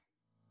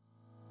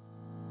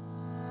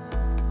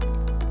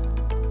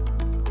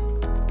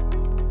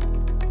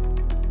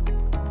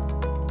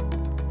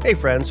Hey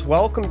friends,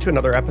 welcome to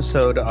another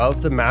episode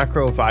of the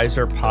Macro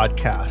Advisor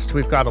podcast.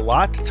 We've got a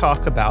lot to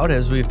talk about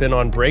as we've been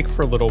on break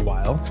for a little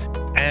while,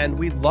 and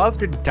we'd love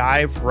to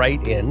dive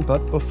right in.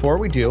 But before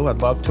we do, I'd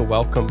love to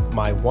welcome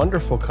my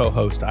wonderful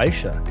co-host,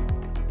 Aisha.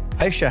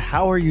 Aisha,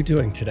 how are you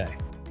doing today?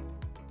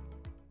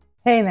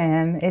 Hey,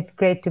 ma'am. It's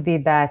great to be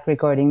back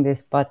recording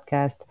this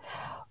podcast.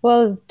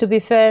 Well, to be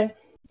fair,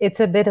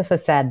 it's a bit of a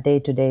sad day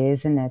today,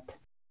 isn't it?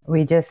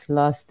 We just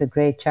lost the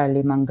great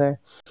Charlie Munger.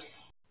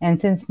 And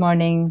since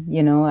morning,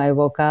 I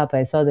woke up,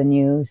 I saw the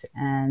news,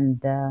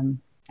 and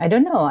I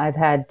don't know, I've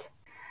had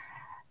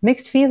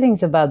mixed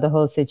feelings about the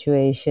whole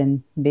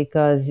situation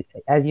because,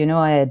 as you know,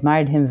 I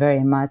admired him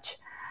very much.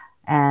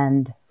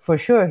 And for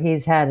sure,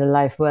 he's had a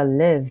life well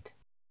lived.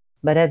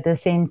 But at the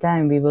same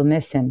time, we will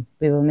miss him.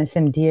 We will miss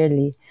him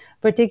dearly,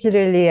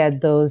 particularly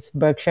at those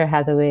Berkshire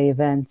Hathaway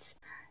events.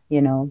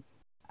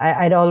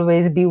 I'd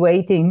always be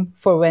waiting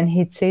for when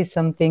he'd say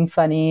something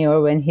funny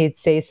or when he'd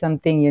say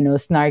something,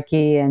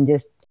 snarky and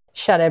just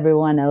shut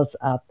everyone else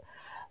up.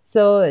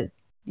 So,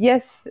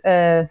 yes,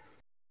 sad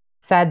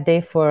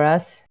day for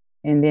us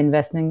in the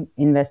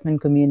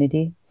investment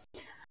community.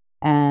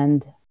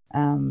 And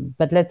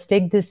but let's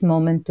take this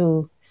moment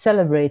to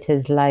celebrate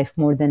his life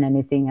more than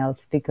anything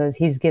else because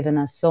he's given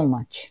us so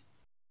much.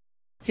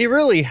 He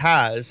really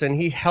has, and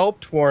he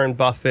helped Warren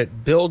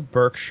Buffett build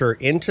Berkshire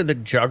into the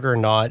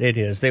juggernaut it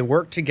is. They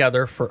worked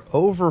together for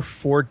over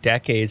 4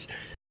 decades.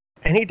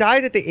 And he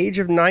died at the age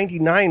of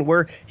 99,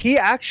 where he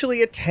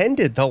actually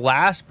attended the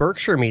last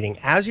Berkshire meeting,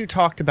 as you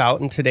talked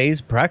about in today's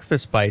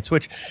Breakfast Bites,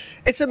 which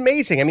it's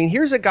amazing. I mean,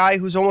 here's a guy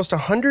who's almost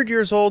 100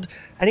 years old,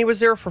 and he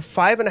was there for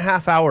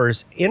 5.5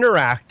 hours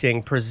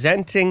interacting,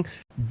 presenting,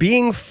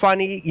 being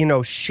funny,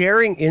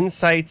 sharing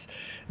insights.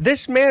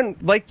 This man,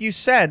 like you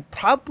said,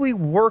 probably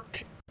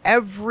worked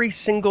every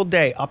single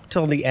day up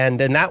till the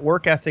end, and that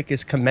work ethic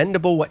is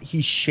commendable. What he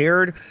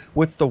shared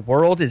with the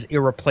world is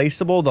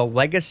irreplaceable. The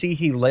legacy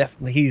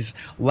he's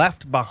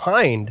left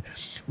behind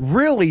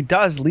really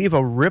does leave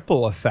a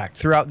ripple effect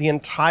throughout the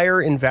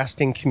entire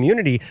investing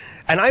community.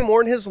 And I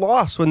mourn his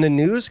loss. When the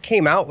news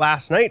came out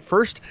last night,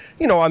 first,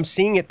 I'm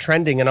seeing it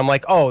trending and I'm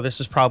like, oh,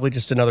 this is probably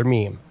just another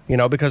meme.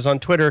 Because on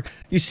Twitter,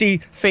 you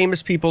see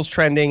famous people's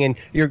trending and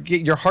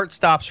your heart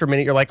stops for a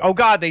minute. You're like, oh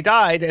God, they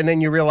died. And then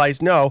you realize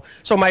no.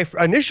 So my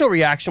initial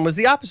reaction was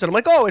the opposite. I'm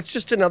like, oh, it's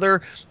just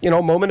another,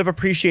 moment of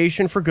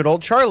appreciation for good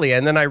old Charlie.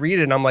 And then I read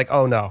it and I'm like,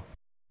 oh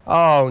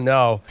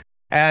no.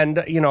 And,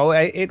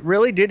 it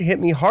really did hit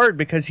me hard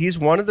because he's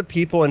one of the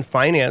people in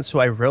finance who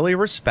I really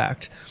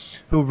respect,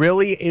 who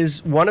really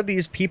is one of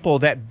these people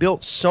that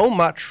built so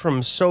much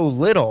from so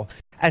little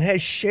and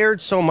has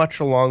shared so much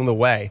along the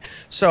way.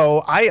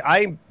 So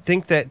I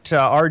think that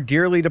our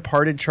dearly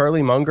departed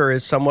Charlie Munger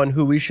is someone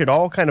who we should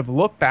all kind of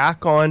look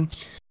back on,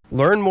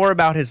 learn more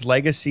about his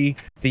legacy,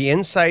 the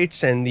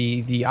insights and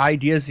the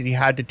ideas that he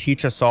had to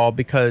teach us all,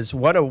 because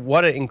what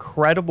an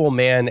incredible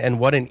man and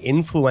what an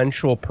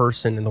influential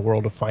person in the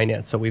world of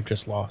finance that we've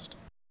just lost.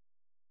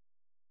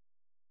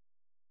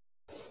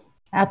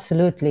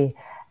 Absolutely.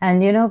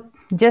 And,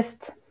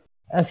 just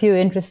a few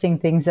interesting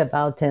things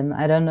about him.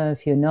 I don't know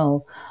if you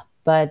know,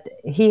 but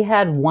he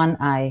had one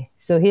eye.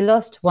 So he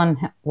lost one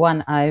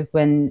eye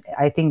when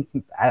I think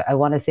I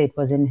want to say it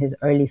was in his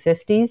early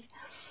 50s.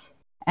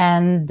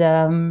 And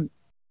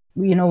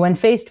when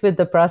faced with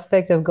the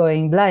prospect of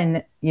going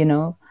blind,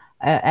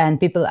 and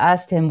people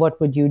asked him, "What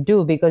would you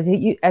do?" Because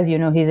as you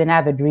know, he's an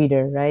avid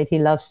reader, right? He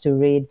loves to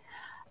read.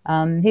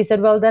 He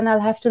said, "Well, then I'll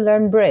have to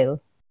learn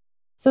Braille."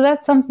 So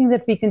that's something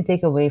that we can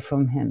take away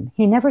from him.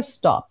 He never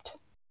stopped.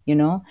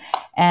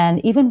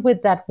 And even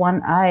with that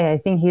one eye, I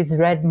think he's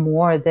read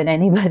more than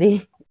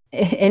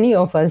any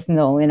of us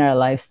know in our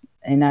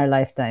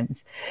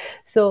lifetimes.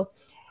 So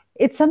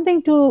it's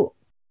something to,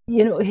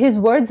 his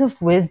words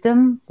of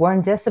wisdom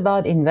weren't just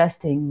about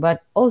investing,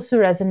 but also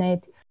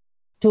resonate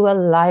to a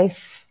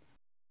life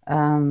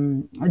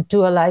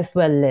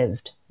well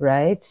lived,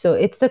 right? So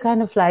it's the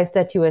kind of life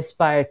that you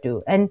aspire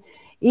to. And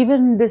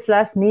even this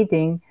last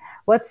meeting,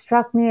 what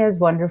struck me as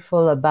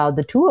wonderful about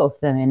the two of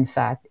them, in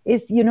fact,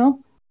 is,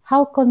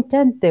 how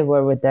content they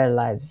were with their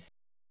lives.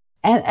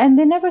 And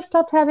they never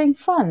stopped having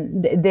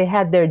fun. They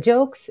had their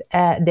jokes,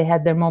 they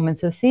had their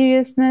moments of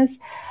seriousness,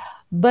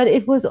 but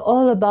it was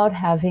all about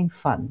having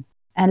fun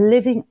and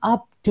living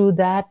up to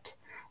that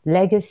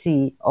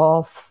legacy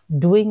of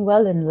doing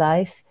well in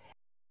life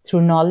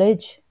through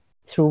knowledge,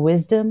 through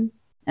wisdom,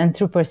 and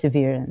through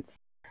perseverance.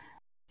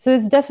 So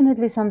it's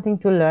definitely something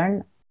to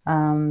learn,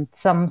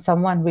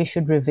 someone we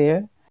should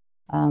revere.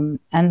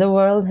 And the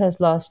world has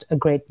lost a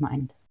great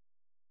mind.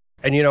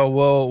 And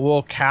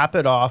we'll cap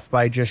it off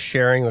by just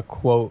sharing a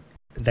quote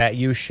that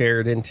you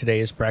shared in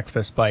today's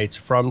Breakfast Bites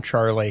from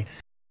Charlie.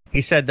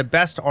 He said, "The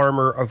best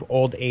armor of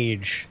old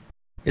age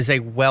is a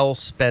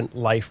well-spent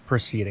life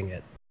preceding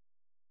it."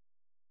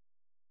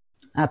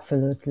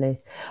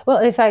 Absolutely. Well,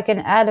 if I can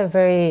add a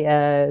very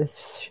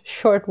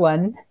short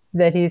one,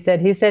 that he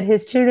said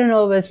his children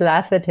always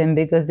laugh at him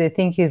because they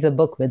think he's a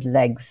book with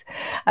legs.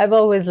 I've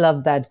always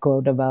loved that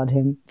quote about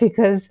him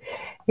because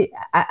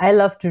I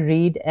love to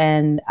read,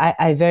 and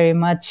I very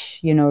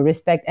much,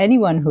 respect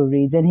anyone who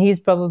reads, and he's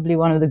probably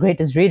one of the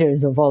greatest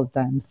readers of all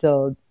time.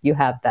 So you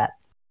have that.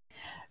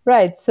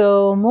 Right.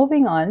 So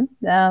moving on,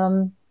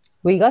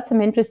 we got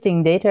some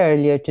interesting data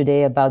earlier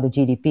today about the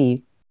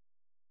GDP.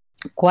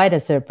 Quite a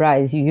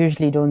surprise. You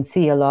usually don't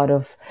see a lot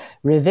of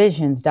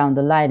revisions down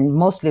the line.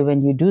 Mostly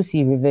when you do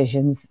see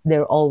revisions,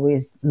 they're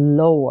always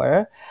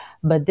lower.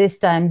 But this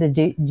time, the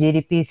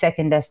GDP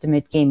second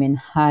estimate came in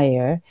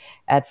higher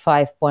at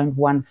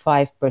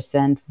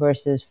 5.15%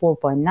 versus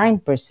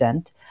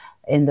 4.9%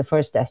 in the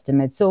first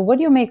estimate. So, what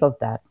do you make of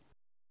that?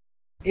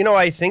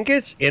 I think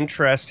it's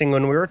interesting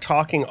when we were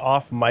talking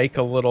off mic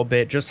a little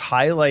bit, just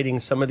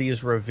highlighting some of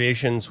these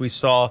revisions. We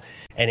saw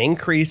an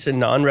increase in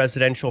non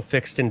residential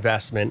fixed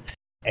investment,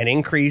 an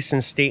increase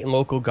in state and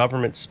local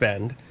government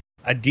spend,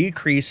 a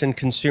decrease in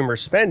consumer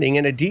spending,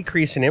 and a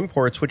decrease in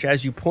imports, which,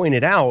 as you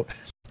pointed out,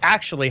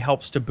 actually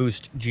helps to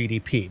boost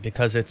GDP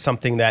because it's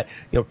something that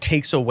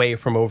takes away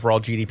from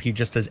overall GDP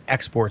just as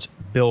exports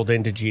build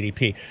into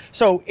GDP.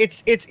 So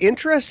it's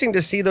interesting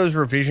to see those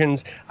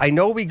revisions. I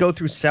know we go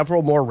through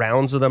several more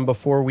rounds of them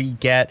before we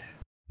get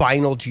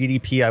final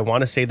GDP. I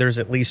want to say there's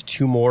at least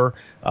two more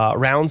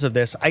rounds of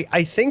this.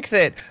 I think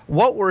that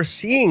what we're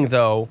seeing,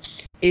 though,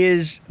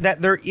 is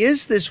that there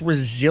is this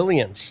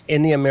resilience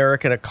in the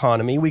American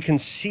economy. We can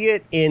see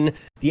it in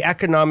the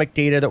economic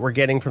data that we're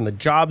getting from the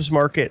jobs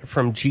market,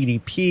 from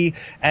GDP,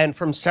 and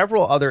from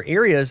several other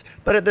areas.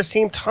 But at the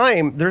same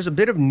time, there's a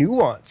bit of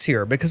nuance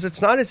here because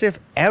it's not as if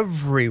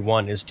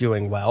everyone is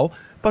doing well,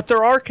 but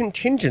there are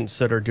contingents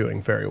that are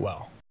doing very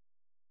well.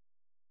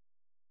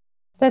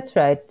 That's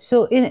right.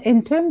 So,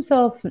 in terms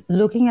of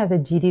looking at the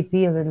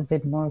GDP a little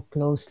bit more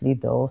closely,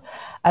 though,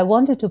 I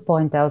wanted to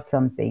point out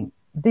something.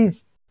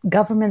 These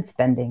government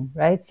spending,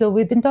 right? So,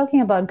 we've been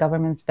talking about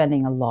government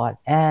spending a lot.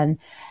 And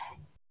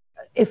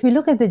if we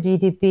look at the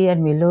GDP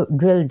and we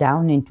drill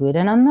down into it,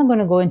 and I'm not going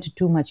to go into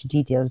too much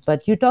details,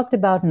 but you talked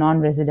about non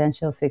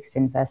residential fixed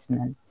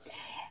investment.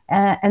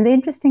 And the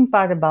interesting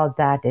part about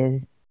that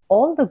is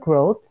all the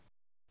growth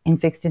in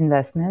fixed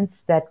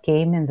investments that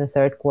came in the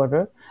third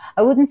quarter.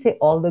 I wouldn't say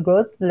all the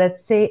growth,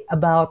 let's say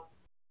about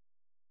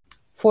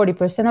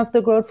 40% of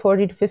the growth,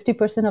 40 to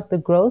 50% of the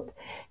growth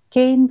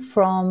came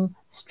from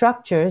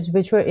structures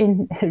which were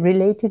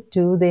related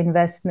to the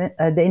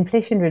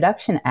Inflation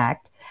Reduction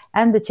Act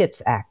and the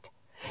CHIPS Act.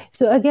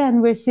 So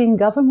again, we're seeing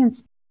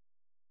government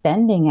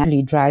spending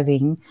actually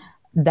driving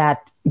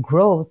that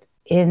growth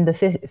in the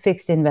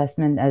fixed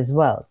investment as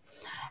well.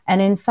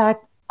 And in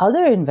fact,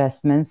 other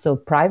investments, so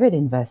private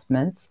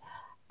investments,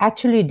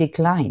 actually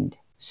declined.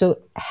 So,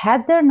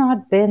 had there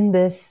not been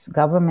this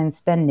government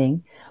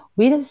spending,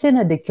 we'd have seen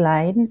a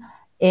decline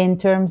in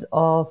terms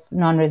of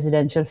non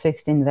residential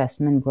fixed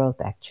investment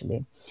growth,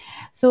 actually.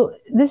 So,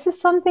 this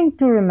is something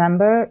to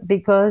remember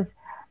because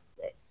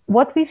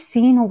what we've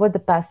seen over the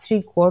past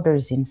 3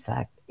 quarters, in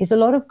fact, is a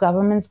lot of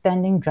government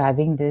spending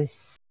driving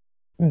this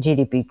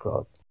GDP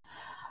growth.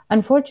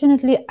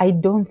 Unfortunately, I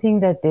don't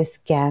think that this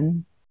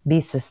can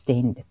be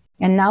sustained.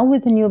 And now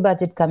with the new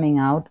budget coming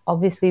out,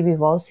 obviously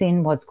we've all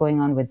seen what's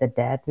going on with the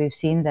debt. We've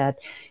seen that,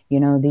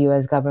 the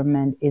US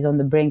government is on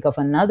the brink of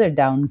another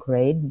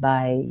downgrade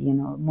by,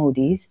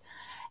 Moody's.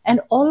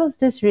 And all of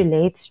this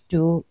relates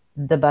to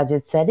the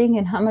budget setting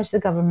and how much the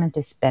government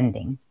is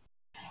spending.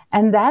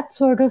 And that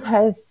sort of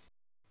has,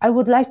 I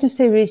would like to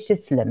say, reached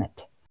its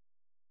limit.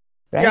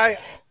 Right? Yeah,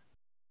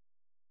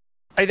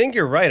 I think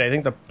you're right. I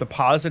think the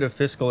positive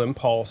fiscal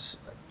impulse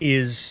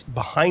is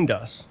behind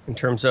us in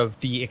terms of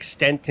the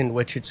extent in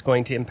which it's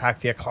going to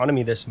impact the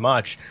economy this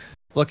much.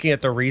 Looking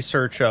at the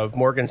research of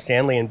Morgan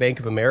Stanley and Bank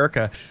of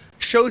America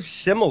shows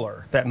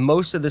similar, that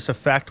most of this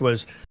effect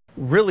was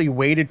really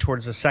weighted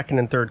towards the second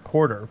and third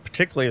quarter,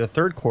 particularly the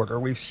third quarter.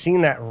 We've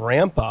seen that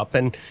ramp up,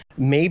 and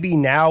maybe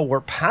now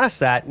we're past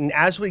that. And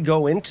as we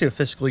go into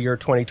fiscal year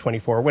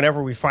 2024,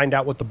 whenever we find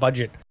out what the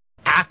budget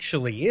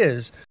actually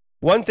is,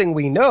 one thing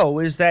we know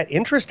is that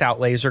interest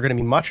outlays are going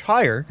to be much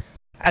higher,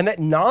 and that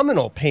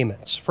nominal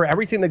payments for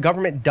everything the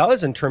government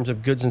does in terms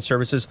of goods and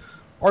services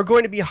are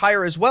going to be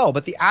higher as well.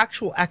 But the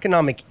actual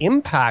economic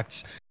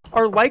impacts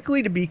are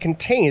likely to be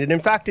contained. And in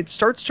fact, it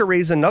starts to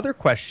raise another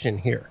question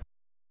here.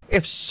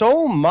 If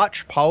so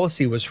much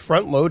policy was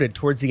front loaded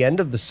towards the end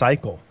of the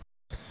cycle,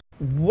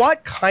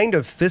 what kind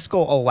of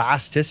fiscal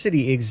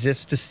elasticity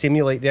exists to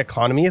stimulate the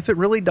economy if it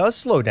really does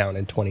slow down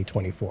in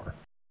 2024?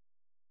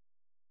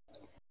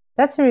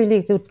 That's a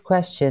really good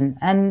question.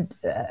 And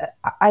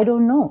I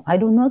don't know. I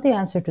don't know the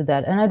answer to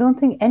that. And I don't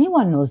think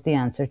anyone knows the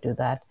answer to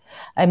that.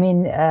 I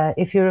mean,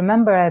 if you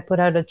remember, I put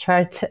out a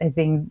chart, I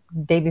think,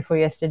 day before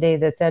yesterday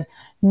that said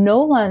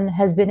no one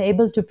has been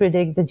able to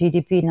predict the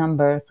GDP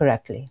number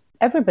correctly.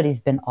 Everybody's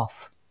been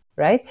off,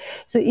 right?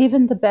 So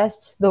even the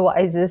best, the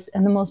wisest,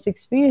 and the most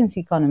experienced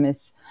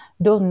economists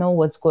don't know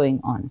what's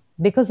going on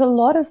because a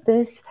lot of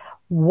this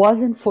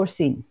wasn't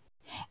foreseen.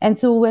 And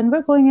so when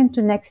we're going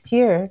into next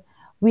year,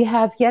 we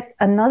have yet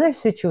another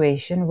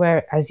situation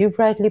where, as you've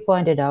rightly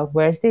pointed out,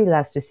 where's the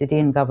elasticity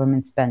in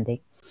government spending?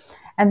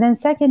 And then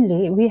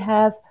secondly, we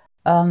have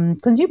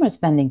consumer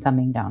spending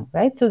coming down,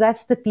 right? So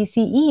that's the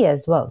PCE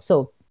as well.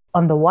 So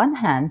on the one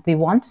hand, we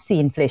want to see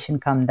inflation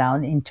come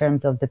down in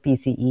terms of the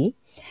PCE.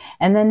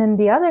 And then on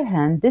the other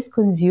hand, this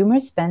consumer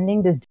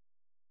spending, this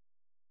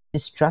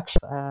destruction,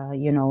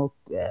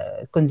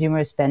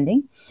 consumer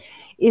spending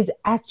is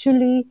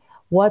actually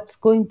what's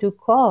going to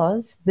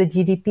cause the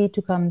GDP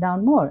to come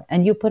down more.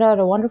 And you put out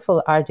a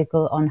wonderful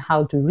article on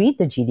how to read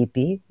the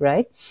GDP,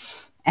 right?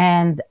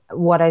 And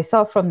what I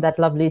saw from that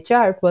lovely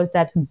chart was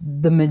that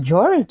the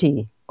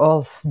majority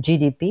of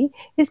GDP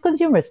is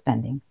consumer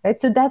spending, right?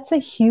 So that's a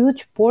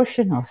huge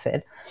portion of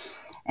it.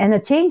 And a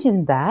change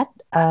in that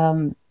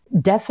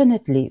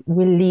definitely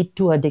will lead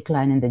to a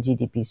decline in the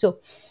GDP. So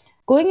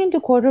going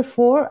into quarter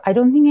four, I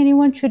don't think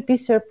anyone should be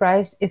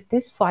surprised if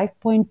this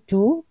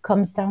 5.2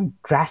 comes down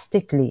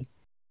drastically,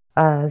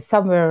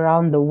 somewhere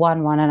around the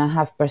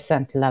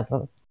 1.5%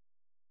 level.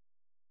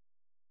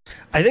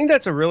 I think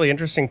that's a really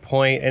interesting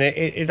point, and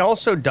it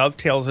also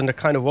dovetails into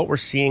kind of what we're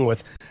seeing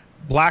with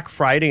Black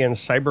Friday and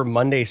Cyber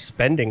Monday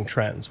spending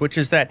trends, which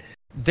is that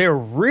they're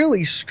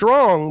really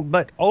strong,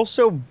 but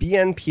also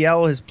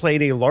BNPL has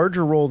played a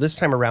larger role this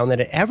time around than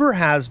it ever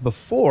has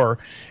before.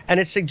 And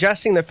it's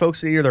suggesting that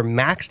folks that either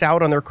maxed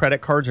out on their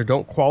credit cards or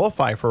don't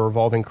qualify for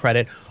revolving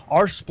credit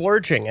are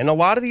splurging. And a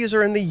lot of these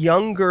are in the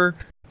younger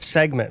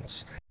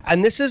segments.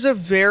 And this is a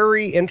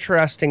very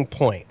interesting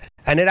point.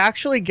 And it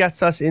actually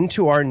gets us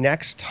into our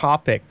next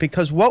topic,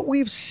 because what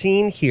we've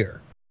seen here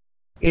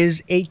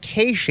is a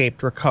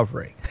K-shaped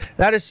recovery.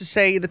 That is to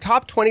say, the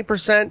top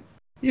 20%,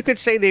 you could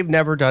say they've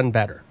never done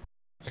better.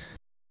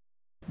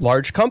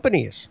 Large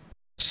companies,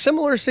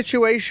 similar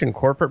situation.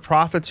 Corporate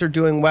profits are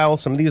doing well.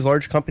 Some of these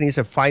large companies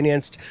have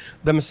financed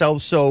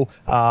themselves so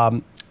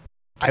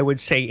I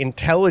would say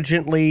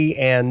intelligently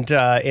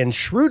and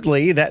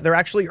shrewdly that they're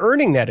actually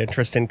earning net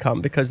interest income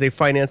because they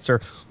financed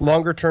their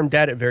longer term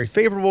debt at very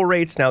favorable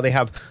rates. Now they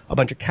have a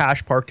bunch of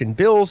cash parked in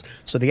bills.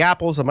 So the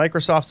Apples, the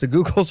Microsofts, the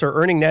Googles are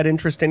earning net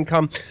interest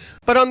income.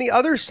 But on the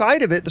other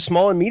side of it, the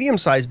small and medium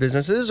sized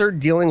businesses are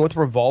dealing with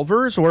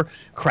revolvers or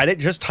credit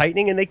just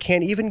tightening, and they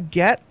can't even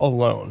get a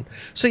loan.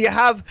 So you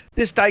have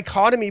this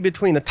dichotomy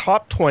between the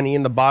top 20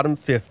 and the bottom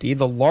 50,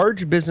 the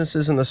large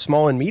businesses and the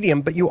small and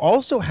medium, but you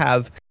also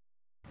have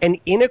an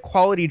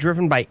inequality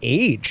driven by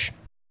age.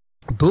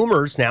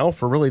 Boomers now,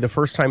 for really the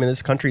first time in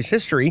this country's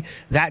history,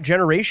 that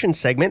generation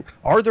segment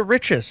are the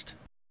richest.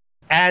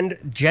 And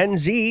Gen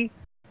Z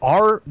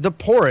are the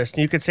poorest.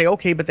 And you could say,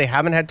 okay, but they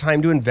haven't had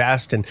time to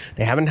invest and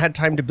they haven't had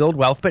time to build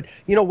wealth. But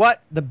you know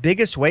what? The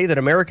biggest way that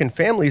American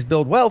families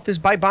build wealth is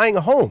by buying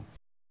a home.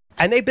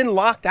 And they've been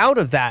locked out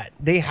of that.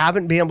 They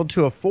haven't been able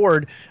to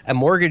afford a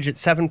mortgage at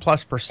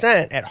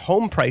 7+% at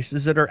home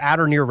prices that are at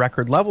or near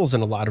record levels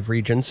in a lot of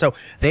regions. So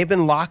they've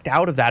been locked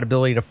out of that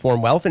ability to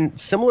form wealth. And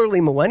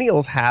similarly,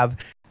 millennials have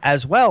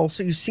as well.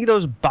 So you see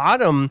those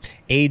bottom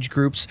age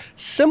groups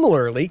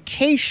similarly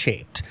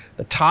K-shaped.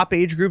 The top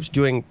age groups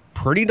doing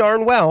pretty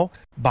darn well.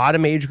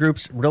 Bottom age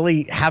groups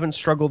really haven't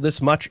struggled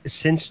this much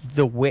since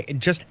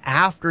just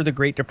after the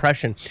Great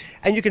Depression.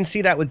 And you can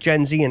see that with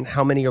Gen Z and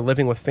how many are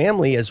living with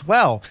family as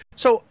well.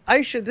 So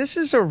Aisha, this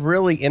is a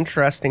really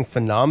interesting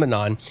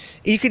phenomenon.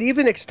 You could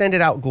even extend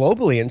it out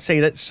globally and say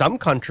that some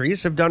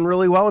countries have done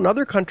really well and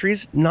other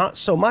countries not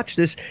so much.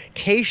 This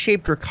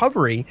K-shaped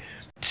recovery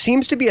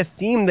seems to be a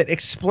theme that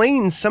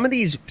explains some of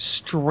these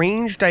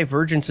strange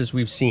divergences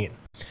we've seen,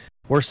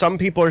 where some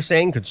people are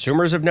saying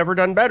consumers have never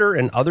done better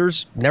and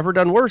others never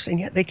done worse, and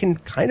yet they can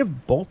kind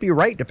of both be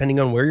right depending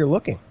on where you're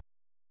looking.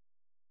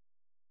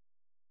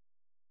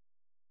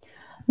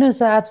 No,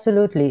 so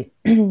absolutely.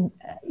 People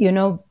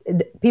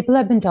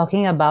have been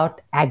talking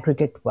about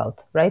aggregate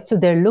wealth, right? So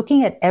they're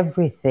looking at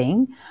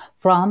everything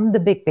from the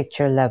big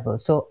picture level.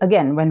 So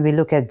again, when we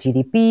look at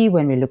GDP,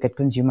 when we look at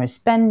consumer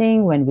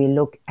spending, when we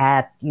look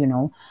at,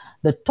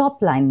 the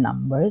top line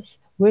numbers,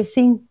 we're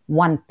seeing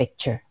one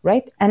picture,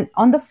 right? And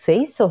on the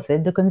face of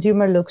it, the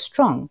consumer looks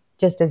strong,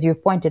 just as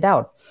you've pointed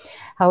out.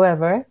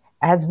 However,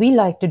 as we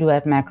like to do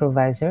at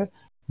Macrovisor,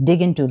 dig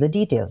into the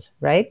details,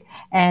 right?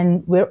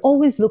 And we're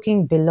always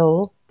looking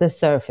below the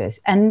surface.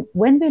 And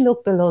when we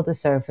look below the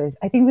surface,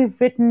 I think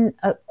we've written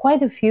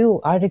quite a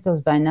few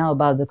articles by now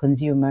about the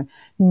consumer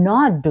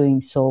not doing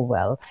so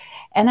well.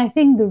 And I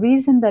think the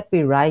reason that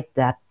we write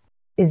that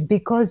is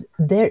because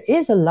there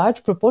is a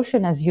large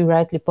proportion, as you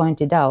rightly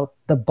pointed out,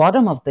 the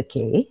bottom of the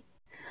K,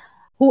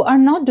 who are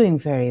not doing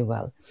very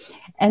well.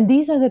 And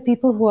these are the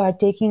people who are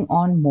taking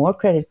on more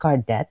credit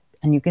card debt.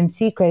 And you can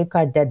see credit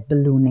card debt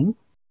ballooning.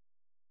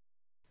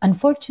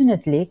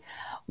 Unfortunately,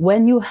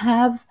 when you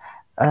have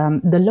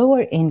the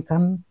lower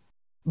income,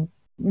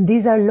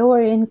 these are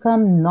lower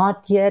income,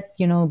 not yet,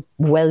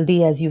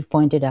 wealthy, as you've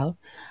pointed out.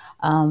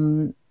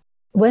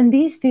 When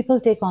these people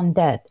take on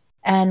debt,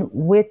 and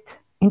with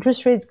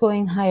interest rates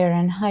going higher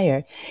and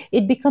higher,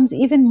 it becomes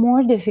even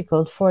more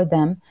difficult for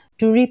them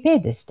to repay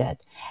this debt.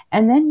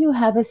 And then you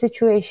have a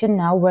situation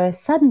now where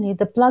suddenly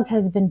the plug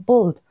has been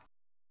pulled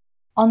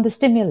on the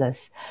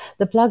stimulus.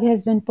 The plug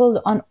has been pulled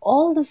on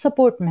all the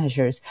support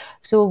measures.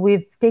 So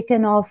we've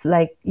taken off,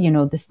 like,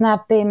 the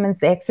SNAP payments,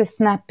 the excess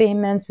SNAP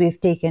payments,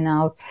 we've taken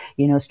out,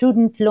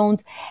 student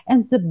loans.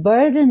 And the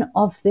burden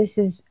of this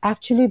is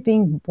actually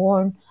being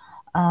borne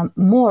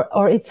more,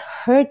 or it's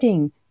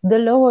hurting the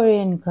lower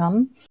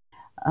income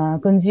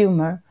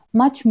consumer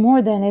much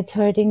more than it's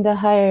hurting the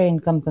higher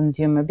income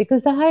consumer,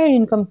 because the higher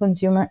income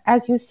consumer,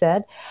 as you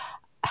said,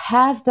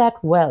 have that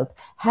wealth,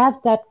 have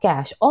that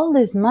cash. All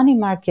these money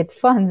market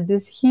funds,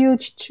 these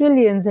huge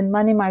trillions in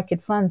money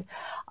market funds,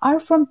 are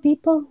from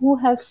people who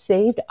have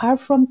saved, are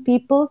from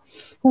people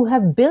who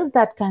have built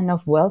that kind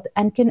of wealth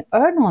and can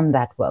earn on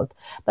that wealth.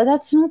 But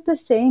that's not the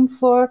same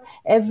for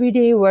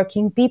everyday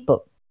working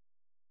people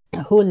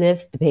who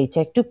live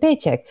paycheck to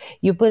paycheck.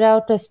 You put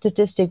out a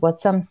statistic,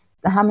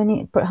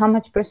 how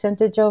much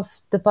percentage of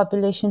the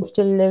population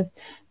still live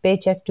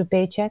paycheck to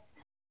paycheck?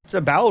 It's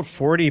about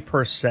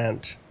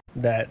 40%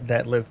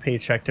 that live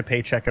paycheck to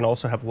paycheck and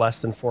also have less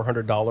than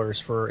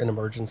 $400 for an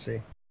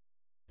emergency.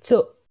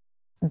 So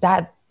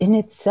that in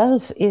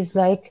itself is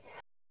like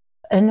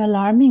an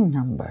alarming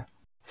number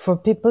for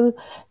people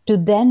to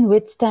then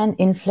withstand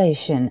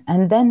inflation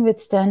and then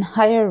withstand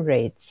higher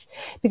rates,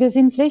 because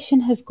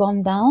inflation has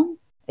gone down.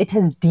 It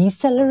has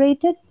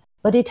decelerated,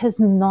 but it has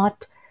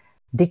not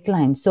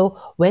declined. So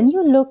when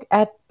you look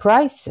at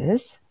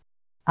prices,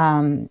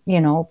 from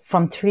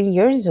 3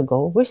 years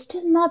ago, we're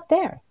still not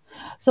there.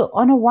 So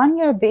on a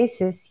 1-year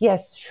basis,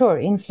 yes, sure,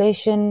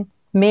 inflation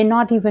may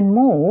not even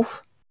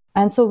move.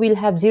 And so we'll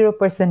have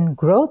 0%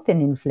 growth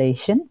in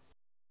inflation,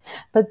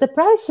 but the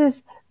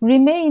prices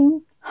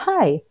remain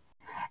high.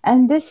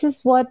 And this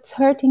is what's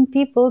hurting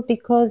people,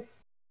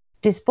 because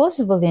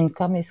disposable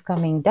income is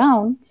coming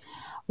down,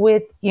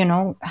 with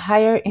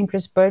higher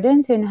interest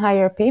burdens and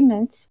higher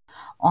payments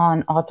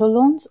on auto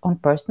loans, on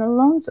personal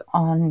loans,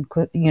 on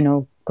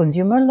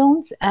consumer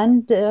loans,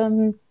 and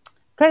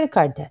credit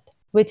card debt,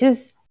 which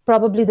is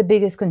probably the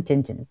biggest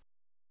contingent.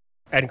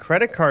 And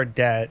credit card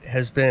debt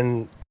has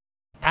been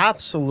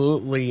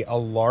absolutely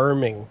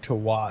alarming to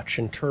watch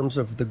in terms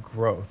of the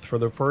growth, for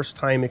the first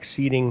time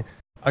exceeding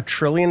 $1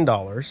 trillion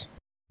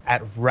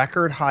at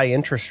record high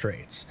interest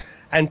rates.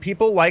 And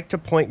people like to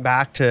point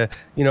back to,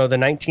 the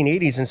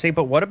 1980s and say,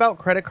 but what about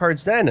credit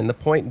cards then? And the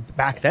point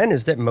back then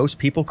is that most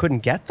people couldn't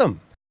get them.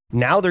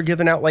 Now they're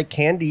given out like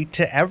candy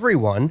to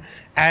everyone.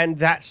 And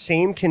that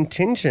same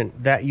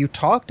contingent that you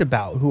talked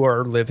about, who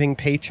are living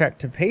paycheck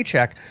to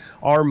paycheck,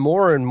 are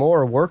more and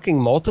more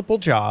working multiple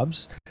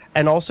jobs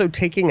and also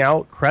taking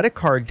out credit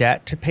card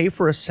debt to pay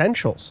for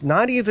essentials,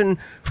 not even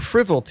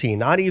frivolity,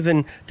 not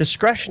even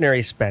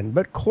discretionary spend,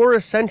 but core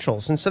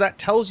essentials. And so that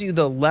tells you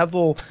the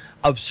level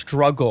of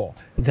struggle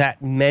that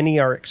many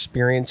are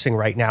experiencing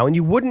right now. And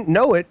you wouldn't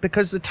know it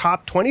because the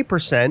top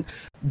 20%,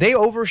 they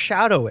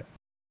overshadow it.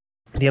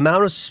 The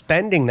amount of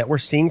spending that we're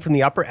seeing from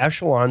the upper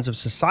echelons of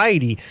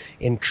society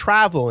in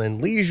travel and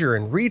leisure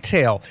and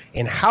retail,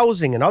 in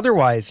housing and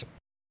otherwise,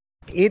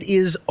 it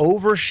is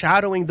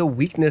overshadowing the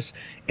weakness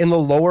in the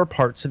lower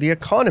parts of the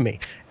economy.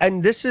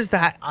 And this is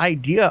that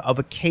idea of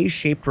a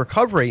K-shaped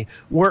recovery,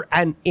 where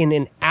in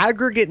an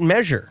aggregate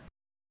measure,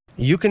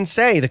 you can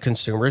say the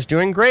consumer is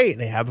doing great.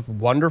 They have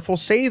wonderful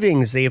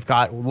savings. They've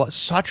got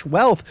such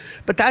wealth.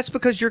 But that's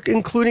because you're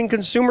including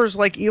consumers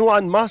like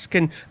Elon Musk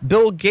and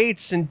Bill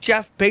Gates and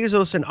Jeff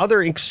Bezos and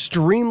other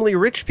extremely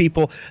rich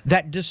people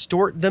that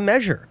distort the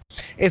measure.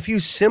 If you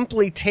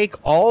simply take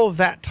all of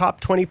that top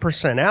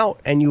 20% out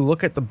and you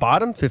look at the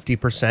bottom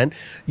 50%,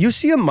 you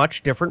see a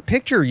much different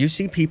picture. You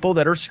see people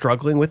that are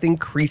struggling with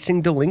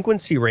increasing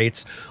delinquency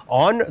rates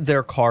on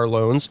their car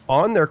loans,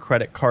 on their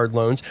credit card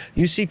loans.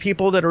 You see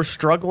people that are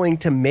struggling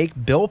to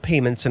make bill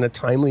payments in a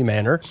timely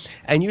manner.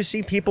 And you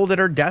see people that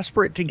are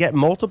desperate to get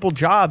multiple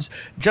jobs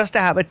just to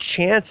have a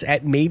chance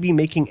at maybe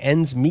making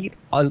ends meet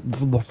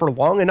for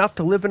long enough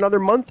to live another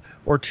month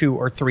or 2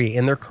 or 3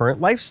 in their current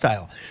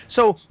lifestyle.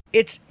 So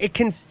it's a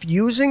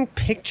confusing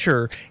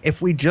picture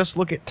if we just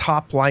look at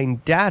top line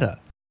data.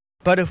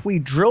 But if we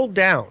drill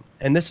down,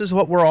 and this is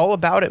what we're all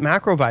about at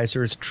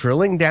Macrovisors,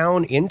 drilling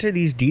down into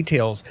these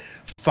details,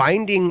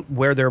 finding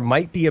where there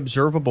might be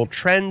observable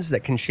trends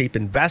that can shape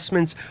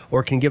investments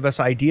or can give us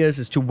ideas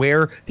as to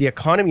where the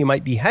economy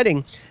might be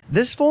heading,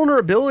 this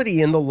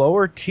vulnerability in the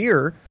lower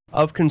tier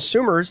of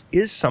consumers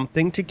is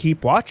something to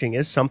keep watching,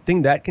 is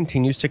something that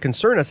continues to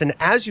concern us. And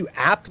as you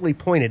aptly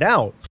pointed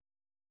out,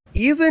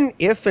 even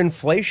if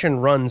inflation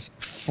runs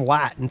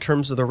flat in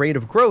terms of the rate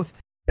of growth,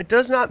 it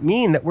does not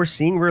mean that we're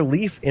seeing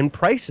relief in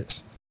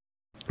prices.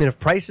 And if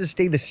prices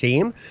stay the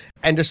same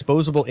and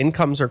disposable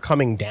incomes are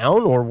coming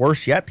down, or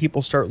worse yet,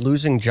 people start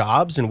losing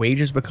jobs and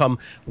wages become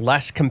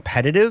less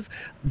competitive,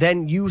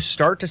 then you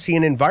start to see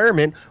an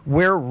environment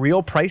where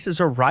real prices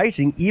are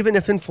rising, even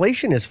if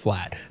inflation is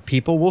flat.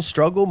 People will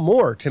struggle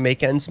more to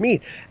make ends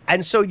meet.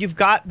 And so you've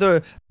got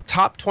the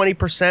Top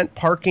 20%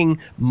 parking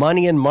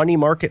money in money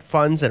market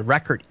funds at a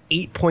record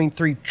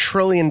 $8.3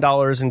 trillion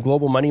in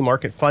global money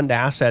market fund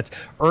assets,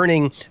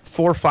 earning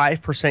 4 or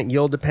 5%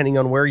 yield depending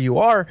on where you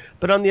are.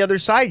 But on the other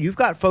side, you've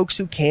got folks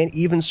who can't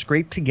even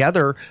scrape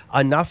together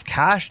enough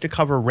cash to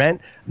cover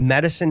rent,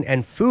 medicine,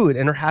 and food,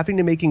 and are having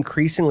to make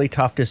increasingly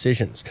tough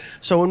decisions.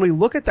 So when we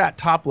look at that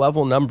top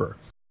level number,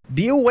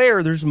 be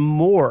aware there's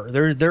more.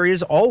 There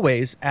is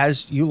always,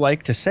 as you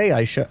like to say,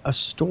 Aisha, a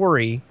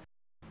story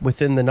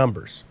within the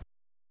numbers.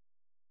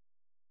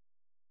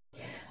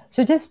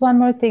 So just one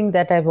more thing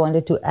that I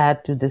wanted to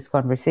add to this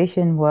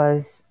conversation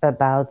was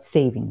about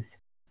savings.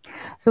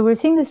 So we're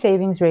seeing the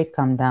savings rate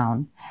come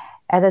down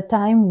at a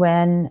time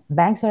when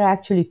banks are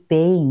actually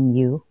paying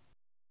you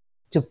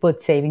to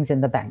put savings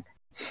in the bank.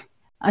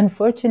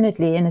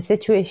 Unfortunately, in a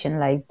situation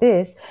like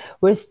this,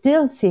 we're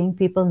still seeing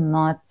people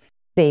not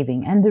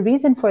saving. And the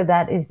reason for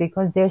that is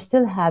because they're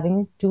still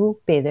having to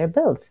pay their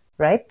bills,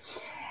 right?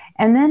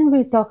 And then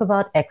we'll talk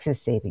about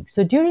excess savings.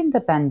 So during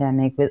the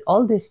pandemic, with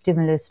all these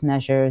stimulus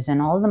measures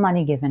and all the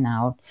money given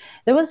out,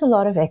 there was a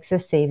lot of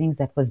excess savings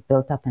that was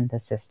built up in the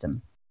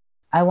system.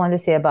 I want to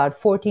say about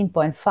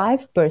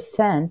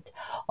 14.5%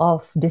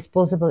 of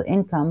disposable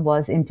income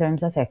was in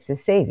terms of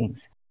excess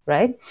savings,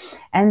 right?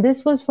 And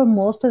this was for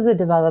most of the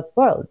developed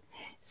world.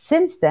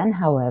 Since then,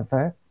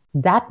 however,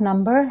 that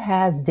number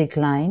has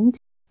declined.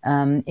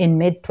 In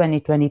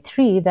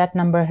mid-2023, that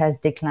number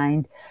has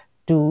declined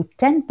to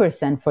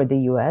 10% for the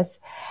US,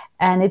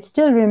 and it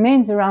still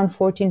remains around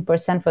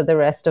 14% for the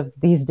rest of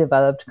these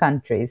developed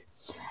countries.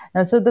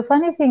 Now, so the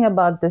funny thing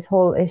about this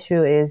whole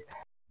issue is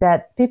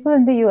that people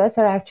in the US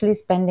are actually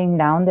spending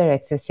down their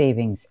excess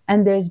savings.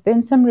 And there's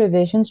been some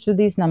revisions to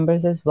these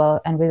numbers as well.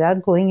 And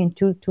without going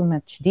into too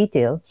much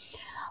detail,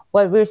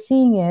 what we're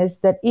seeing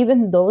is that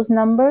even those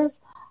numbers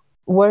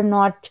were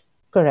not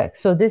correct.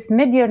 So this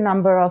mid-year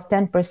number of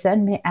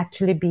 10% may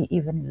actually be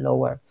even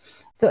lower.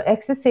 So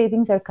excess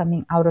savings are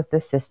coming out of the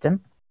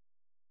system.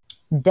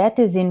 Debt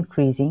is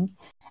increasing.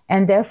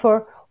 And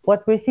therefore,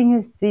 what we're seeing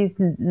is these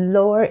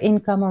lower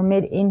income or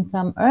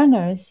mid-income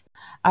earners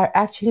are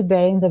actually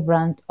bearing the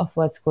brunt of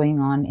what's going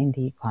on in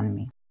the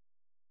economy.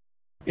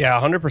 Yeah,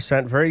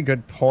 100%. Very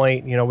good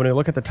point. You know, when we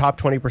look at the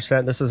top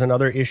 20%, this is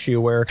another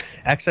issue where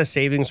excess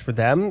savings for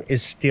them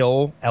is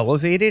still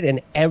elevated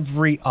and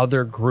every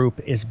other group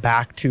is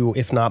back to,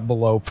 if not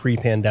below,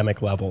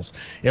 pre-pandemic levels,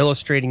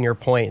 illustrating your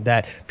point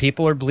that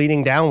people are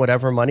bleeding down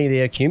whatever money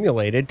they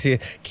accumulated to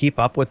keep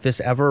up with this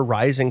ever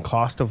rising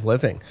cost of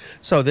living.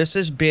 So this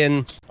has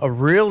been a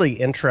really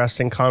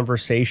interesting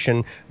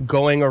conversation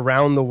going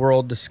around the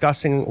world,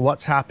 discussing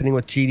what's happening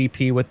with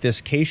GDP with this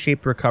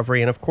K-shaped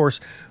recovery, and of course,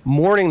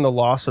 mourning the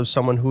loss of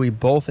someone who we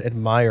both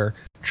admire,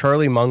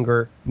 Charlie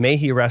Munger. May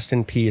he rest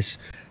in peace.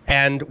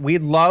 And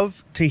we'd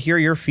love to hear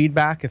your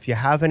feedback. If you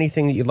have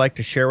anything that you'd like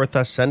to share with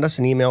us, send us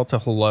an email to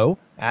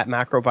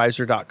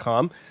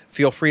hello@macrovisor.com.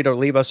 Feel free to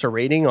leave us a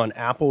rating on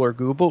Apple or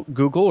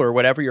Google or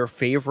whatever your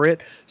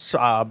favorite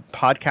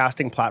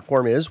podcasting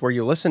platform is where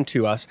you listen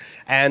to us.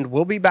 And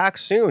we'll be back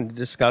soon to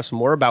discuss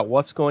more about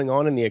what's going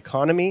on in the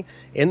economy,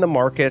 in the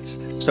markets.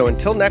 So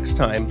until next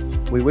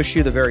time, we wish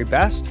you the very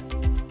best.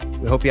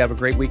 We hope you have a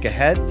great week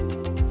ahead,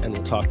 and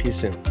we'll talk to you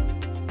soon.